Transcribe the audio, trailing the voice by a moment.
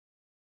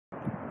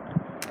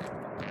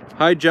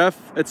Hi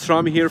Jeff, it's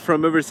Rami here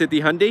from River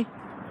City Hyundai.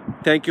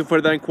 Thank you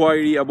for the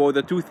inquiry about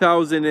the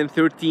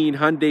 2013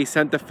 Hyundai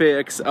Santa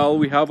Fe XL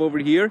we have over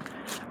here.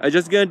 I'm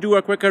just gonna do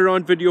a quick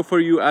around video for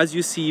you. As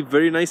you see,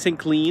 very nice and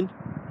clean.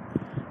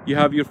 You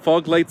have your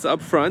fog lights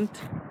up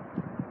front.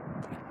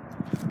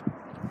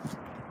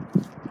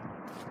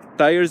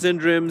 Tires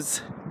and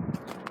rims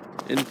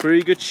in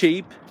pretty good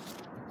shape.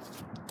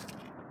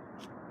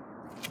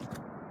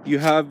 You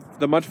have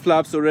the mud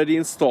flaps already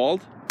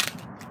installed.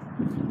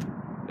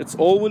 It's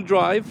all-wheel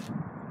drive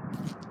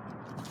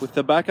with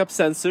the backup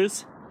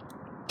sensors.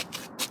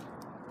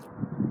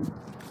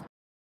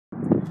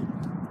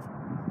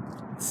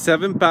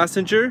 Seven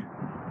passenger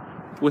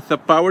with a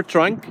power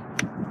trunk.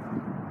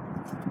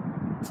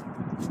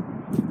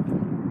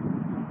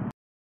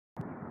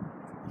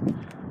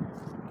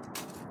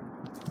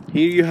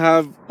 Here you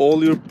have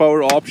all your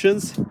power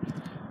options: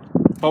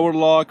 power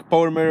lock,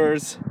 power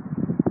mirrors,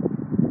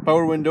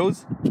 power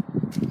windows,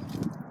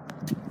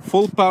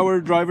 full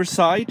power driver's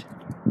side,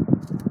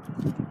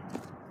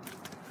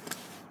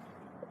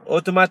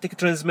 automatic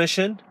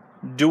transmission,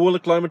 dual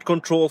climate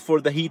control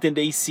for the heat and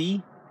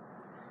AC,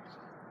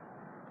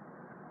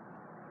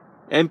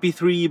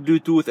 MP3,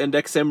 Bluetooth and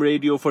XM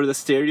radio for the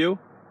stereo.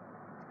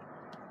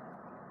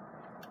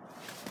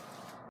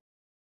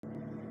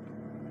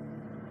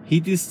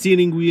 Heated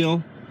steering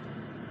wheel,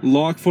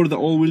 lock for the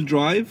all-wheel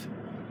drive,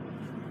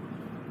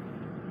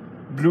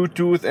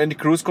 Bluetooth and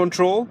cruise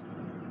control.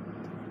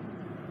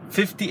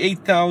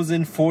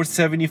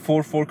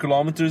 58,474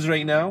 kilometers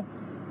right now.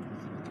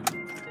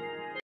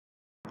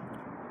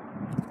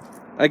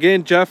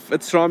 Again, Jeff,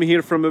 it's Rami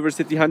here from River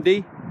City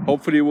Hyundai.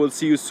 Hopefully we'll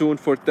see you soon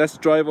for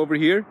test drive over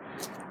here.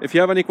 If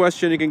you have any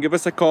question, you can give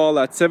us a call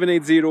at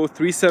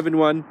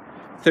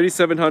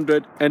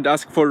 780-371-3700 and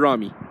ask for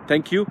Rami.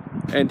 Thank you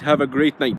and have a great night.